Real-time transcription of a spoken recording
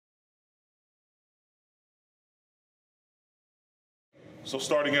So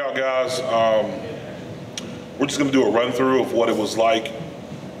starting out, guys, we're just gonna do a run through of what it was like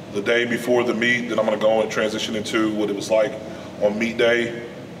the day before the meet. Then I'm gonna go and transition into what it was like on meet day.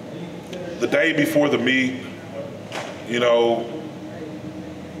 The day before the meet, you know,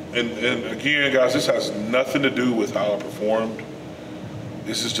 and again, guys, this has nothing to do with how I performed.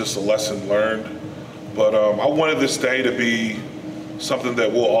 This is just a lesson learned. But I wanted this day to be something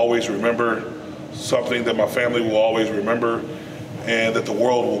that we'll always remember, something that my family will always remember, and that the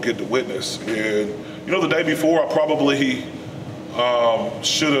world will get to witness. And you know, the day before, I probably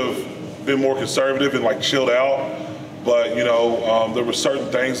should have been more conservative and like chilled out. But you know, there were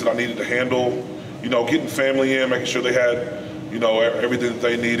certain things that I needed to handle. You know, getting family in, making sure they had, you know, everything that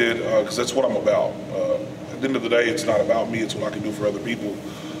they needed, because that's what I'm about. At the end of the day, it's not about me, it's what I can do for other people.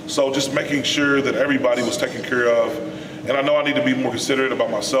 So just making sure that everybody was taken care of. And I know I need to be more considerate about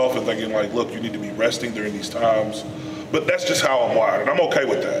myself and thinking like, look, you need to be resting during these times. But that's just how I'm wired, and I'm okay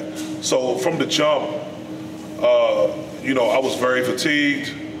with that. So from the jump, you know, I was very fatigued,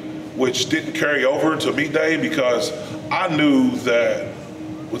 which didn't carry over to meet day because I knew that,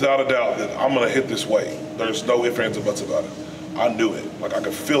 without a doubt, that I'm gonna hit this weight. There's no ifs, ands, or buts about it. I knew it, like I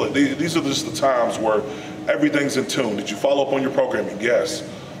could feel it. These are just the times where everything's in tune. Did you follow up on your programming? Yes.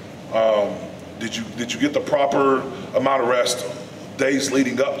 Did you get the proper amount of rest days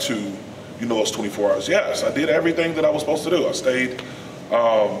leading up to, you know, those 24 hours? Yes, I did everything that I was supposed to do. I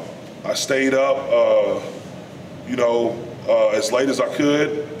stayed up, you know, as late as I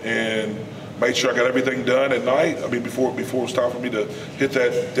could and made sure I got everything done at night. I mean, before it was time for me to hit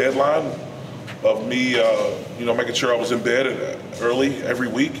that deadline of me, you know, making sure I was in bed early every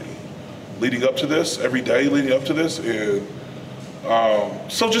week leading up to this, every day leading up to this. And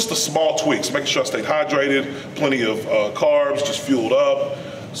so just the small tweaks, making sure I stayed hydrated, plenty of carbs, just fueled up.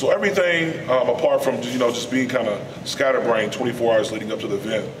 So everything, apart from, you know, just being kind of scatterbrained 24 hours leading up to the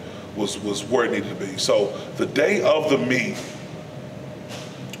event was where it needed to be. So the day of the meet,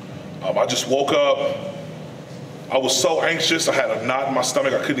 I just woke up. I was so anxious. I had a knot in my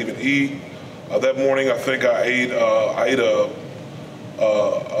stomach. I couldn't even eat. That morning, I think I ate a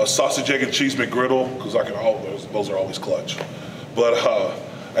sausage, egg, and cheese McGriddle, because I can. Those are always clutch. But I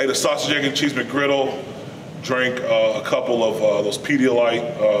ate a sausage, egg, and cheese McGriddle. Drank a couple of those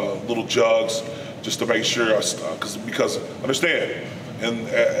Pedialyte little jugs, just to make sure. Because understand, and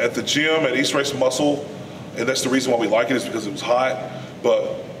at the gym at East Race Muscle, and that's the reason why we like it, is because it was hot.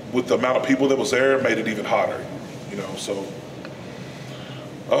 But with the amount of people that was there, it made it even hotter. You know, so.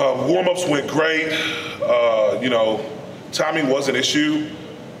 Warm-ups went great. You know, timing was an issue,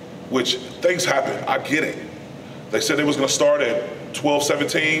 which things happen. I get it. They said it was going to start at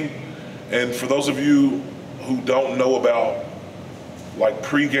 12:17, and for those of you who don't know about like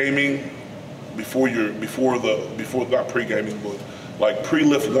pre-gaming, not pre-gaming, but like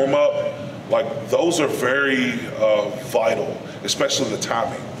pre-lift warm-up, like those are very vital, especially the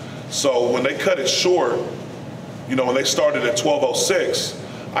timing. So when they cut it short, you know, when they started at 12:06.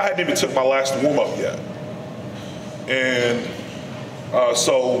 I hadn't even took my last warm-up yet. And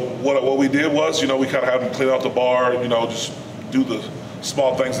so what we did was, you know, we kind of had them clean out the bar, you know, just do the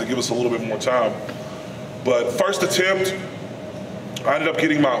small things that give us a little bit more time. But first attempt, I ended up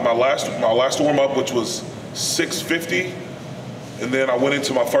getting my last warm-up, which was 650. And then I went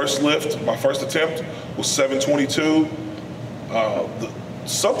into my first lift. My first attempt was 722.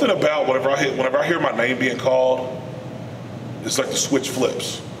 Something about whenever I hear my name being called, it's like the switch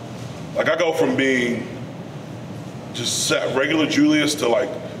flips. Like I go from being just regular Julius to like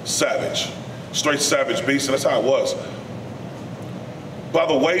savage, straight savage beast, and that's how it was. By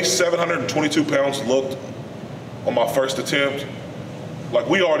the way 722 pounds looked on my first attempt, like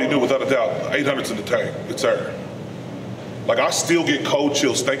we already knew without a doubt, 800's in the tank, it's there. Like I still get cold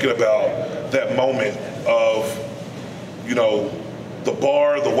chills thinking about that moment of, you know, the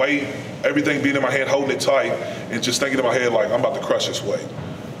bar, the weight, everything being in my hand, holding it tight, and just thinking in my head like I'm about to crush this weight.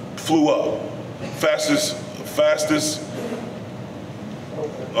 Flew up, fastest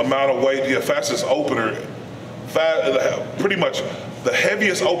amount of weight, fastest opener, pretty much the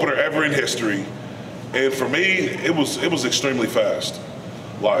heaviest opener ever in history. And for me, it was extremely fast.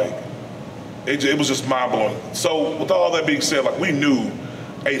 Like it was just mind blowing. So with all that being said, like we knew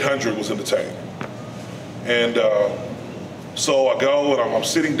 800 was in the tank, and so I go and I'm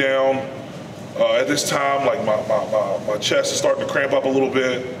sitting down. At this time, like my chest is starting to cramp up a little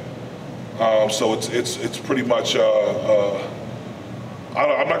bit. So it's pretty much I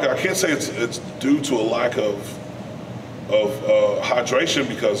can't say it's due to a lack of hydration,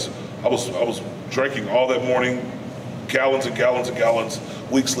 because I was drinking all that morning, gallons and gallons and gallons,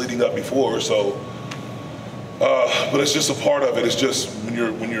 weeks leading up before. So But it's just a part of it. It's just when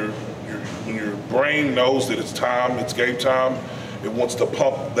your brain knows that it's time, it's game time, it wants to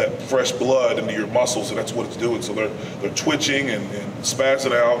pump that fresh blood into your muscles, and that's what it's doing. So they're twitching and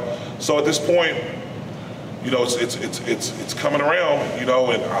spazzing out. So at this point, you know, it's coming around, you know,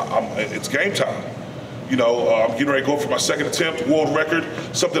 and it's game time. You know, I'm getting ready to go for my second attempt, world record,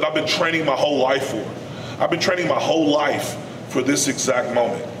 something I've been training my whole life for. I've been training my whole life for this exact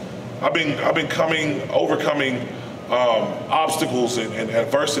moment. I've been overcoming obstacles and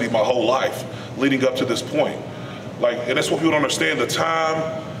adversity my whole life leading up to this point. Like, and that's what people don't understand, the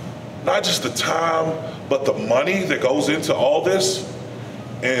time, not just the time, but the money that goes into all this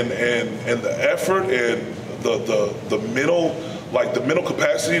and the effort and the mental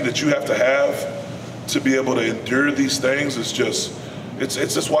capacity that you have to be able to endure these things is just, it's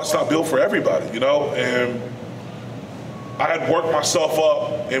just why it's not built for everybody, you know? And I had worked myself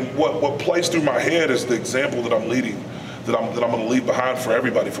up, and what plays through my head is the example that I'm leading, that I'm gonna leave behind for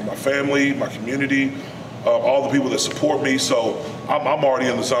everybody, for my family, my community, all the people that support me. So I'm already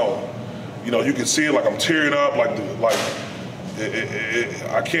in the zone. You know, you can see it, like I'm tearing up,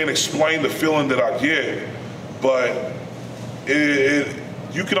 I can't explain the feeling that I get, but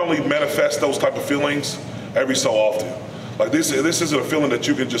you can only manifest those type of feelings every so often. Like this isn't a feeling that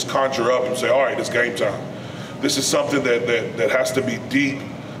you can just conjure up and say, all right, it's game time. This is something that has to be deep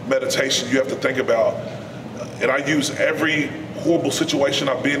meditation. You have to think about, and I use every horrible situation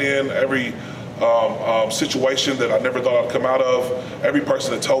I've been in, every situation that I never thought I'd come out of, every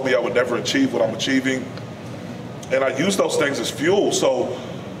person that told me I would never achieve what I'm achieving, and I use those things as fuel. So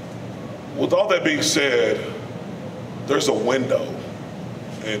with all that being said, there's a window,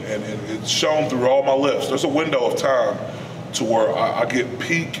 and it's shown through all my lifts. There's a window of time to where I get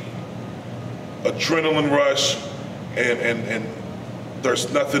peak adrenaline rush, and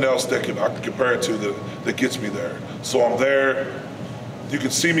there's nothing else that I can compare it to that gets me there. So I'm there. You can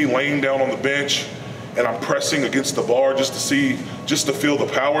see me laying down on the bench, and I'm pressing against the bar just to feel the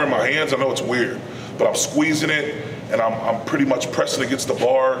power in my hands. I know it's weird, but I'm squeezing it, and I'm pretty much pressing against the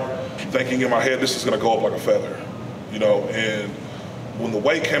bar, thinking in my head, this is gonna go up like a feather, you know? And when the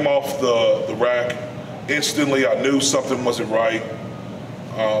weight came off the rack, instantly I knew something wasn't right.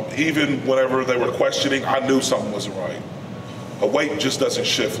 Even whenever they were questioning, I knew something wasn't right. A weight just doesn't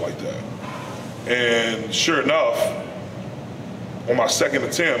shift like that. And sure enough, on my second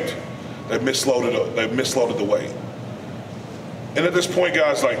attempt, they misloaded the weight. And at this point,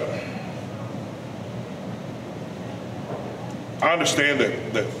 guys, like, I understand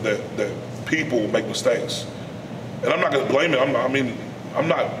that people make mistakes, and I'm not gonna blame it. I'm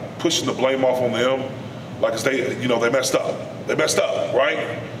not pushing the blame off on them, like they messed up. They messed up,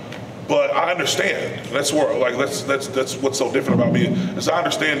 right? But I understand. That's where, like, that's what's so different about me, is I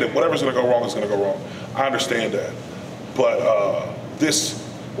understand that whatever's gonna go wrong is gonna go wrong. I understand that. But this,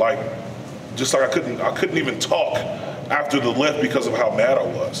 like, just like I couldn't even talk after the lift because of how mad I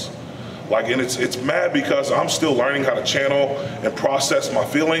was. Like, and it's mad because I'm still learning how to channel and process my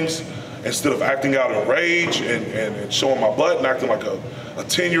feelings instead of acting out in rage and showing my butt and acting like a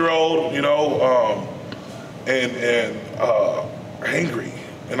 10-year-old, you know, and angry.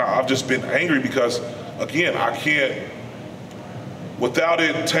 And I've just been angry because, again, I can't, without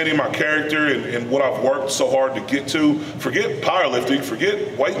it tainting my character and what I've worked so hard to get to, forget powerlifting,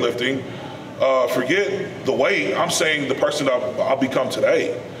 forget weightlifting, forget the weight. I'm saying the person I'll become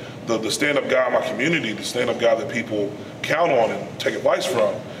today, the stand-up guy in my community, the stand-up guy that people count on and take advice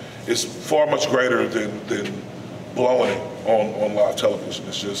from, is far much greater than blowing it on live television.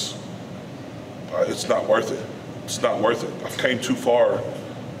 It's just, it's not worth it. It's not worth it. I've came too far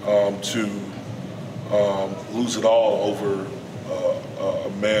to lose it all over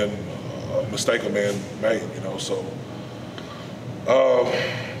a mistake a man made, you know. So,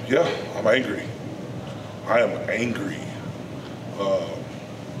 yeah, I'm angry. I am angry.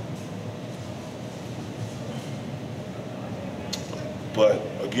 But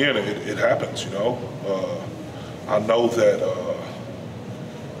again, it happens, you know. I know that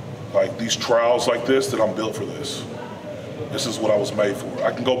like these trials like this, that I'm built for this. This is what I was made for.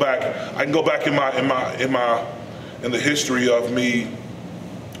 I can go back in the history of me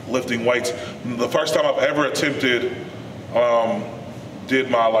lifting weights. The first time I've ever attempted, did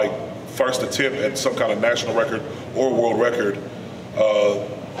my first attempt at some kind of national record or world record, I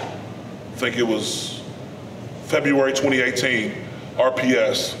think it was February 2018,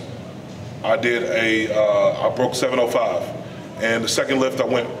 RPS. I broke 705. And the second lift I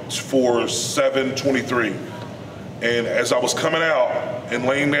went for 723. And as I was coming out and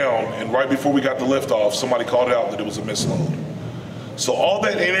laying down, and right before we got the lift off, somebody called out that it was a misload. So all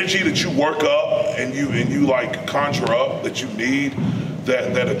that energy that you work up and you like conjure up that you need,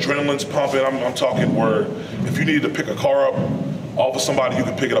 that adrenaline's pumping. I'm talking where if you need to pick a car up off of somebody, you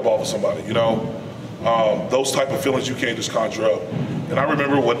can pick it up off of somebody, you know? Those type of feelings you can't just conjure up. And I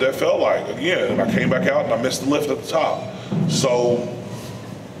remember what that felt like again, and I came back out and I missed the lift at the top. So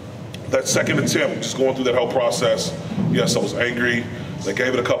that second attempt, just going through that whole process, yes, I was angry. They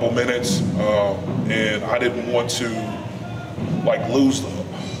gave it a couple minutes, and I didn't want to like lose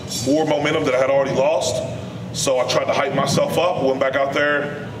more momentum that I had already lost. So I tried to hype myself up, went back out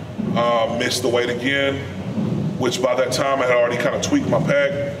there, missed the weight again, which by that time I had already kind of tweaked my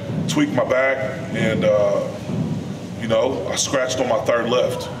pec, tweaked my back, and you know, I scratched on my third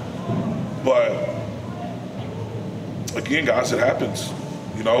lift. But again, guys, it happens.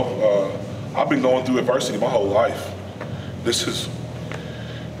 You know, I've been going through adversity my whole life. This is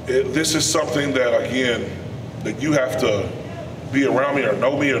something that, again, that you have to be around me or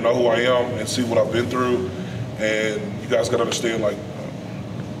know who I am and see what I've been through. And you guys gotta understand, like,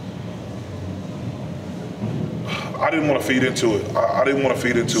 I didn't want to feed into it. I didn't want to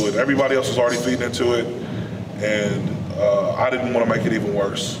feed into it. Everybody else was already feeding into it, and I didn't want to make it even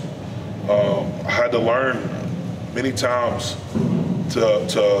worse. I had to learn many times to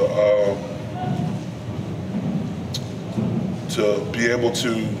be able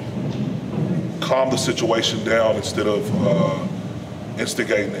to calm the situation down instead of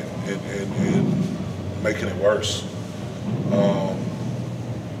instigating it and making it worse.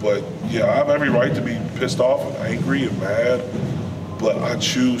 But yeah, I have every right to be pissed off and angry and mad, but I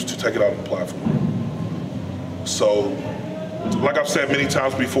choose to take it out on the platform. So, like I've said many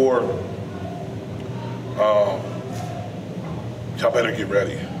times before, y'all better get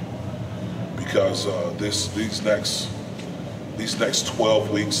ready, because these next 12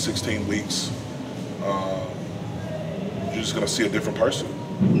 weeks, 16 weeks, you're just gonna see a different person.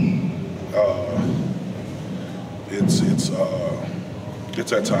 It's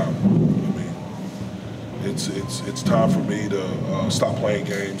that time. I mean, it's time for me to stop playing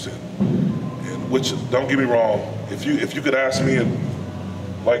games, and which, don't get me wrong, if you could ask me at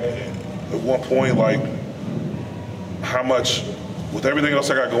one point, like, how much, with everything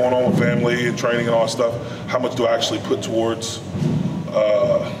else I got going on with family and training and all that stuff, how much do I actually put towards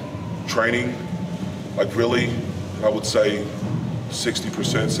training? Like, really, I would say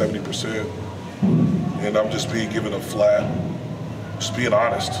 60%, 70%. And I'm just being given a flat, just being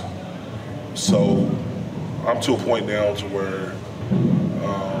honest. So I'm to a point now to where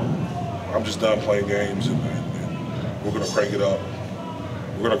I'm just done playing games, and we're gonna crank it up.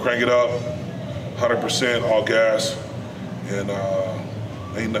 We're gonna crank it up, 100%, all gas, and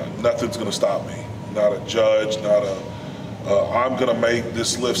nothing's gonna stop me. Not a judge, not a, I'm gonna make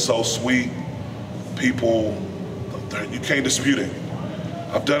this lift so sweet, people, you can't dispute it.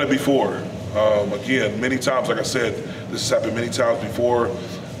 I've done it before. Again, many times, like I said, this has happened many times before.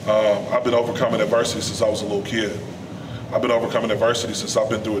 I've been overcoming adversity since I was a little kid. I've been overcoming adversity since I've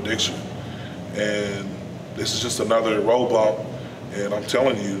been through addiction. And this is just another road bump. And I'm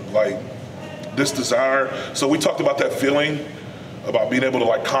telling you, like, this desire, so we talked about that feeling, about being able to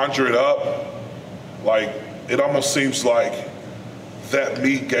like conjure it up. Like, it almost seems like that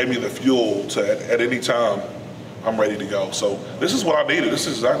meat gave me the fuel to, at any time, I'm ready to go. So this is what I needed. This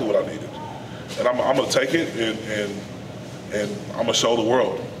is exactly what I needed. And I'm gonna take it and I'm gonna show the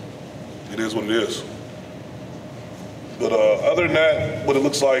world. It is what it is. But other than that, what it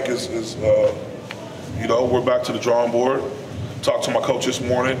looks like is you know, we're back to the drawing board. Talked to my coach this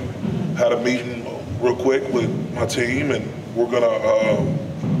morning, had a meeting real quick with my team, and we're gonna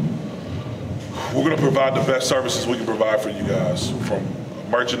provide the best services we can provide for you guys, from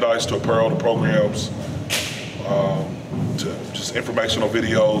merchandise to apparel to programs, to just informational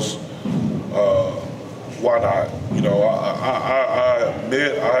videos. Why not? You know, I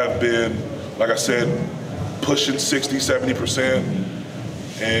admit I have been, like I said, pushing 60, 70%,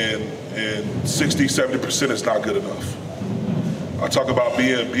 and 60, 70% is not good enough. I talk about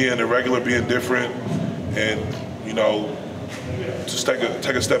being irregular, being different, and, you know, just take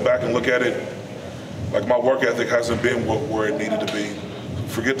a step back and look at it. Like, my work ethic hasn't been where it needed to be.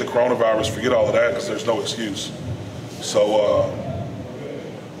 Forget the coronavirus, forget all of that, because there's no excuse. So,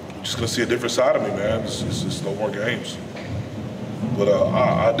 I'm just gonna see a different side of me, man. It's just no more games. But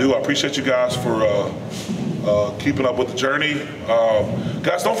I appreciate you guys for keeping up with the journey.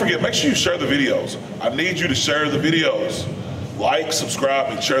 Guys, don't forget, make sure you share the videos. I need you to share the videos. Like, subscribe,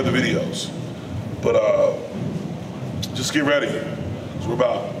 and share the videos. But just get ready. So we're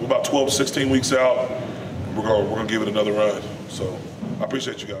about 12 to 16 weeks out. And we're gonna give it another run. So I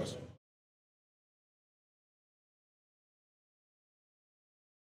appreciate you guys.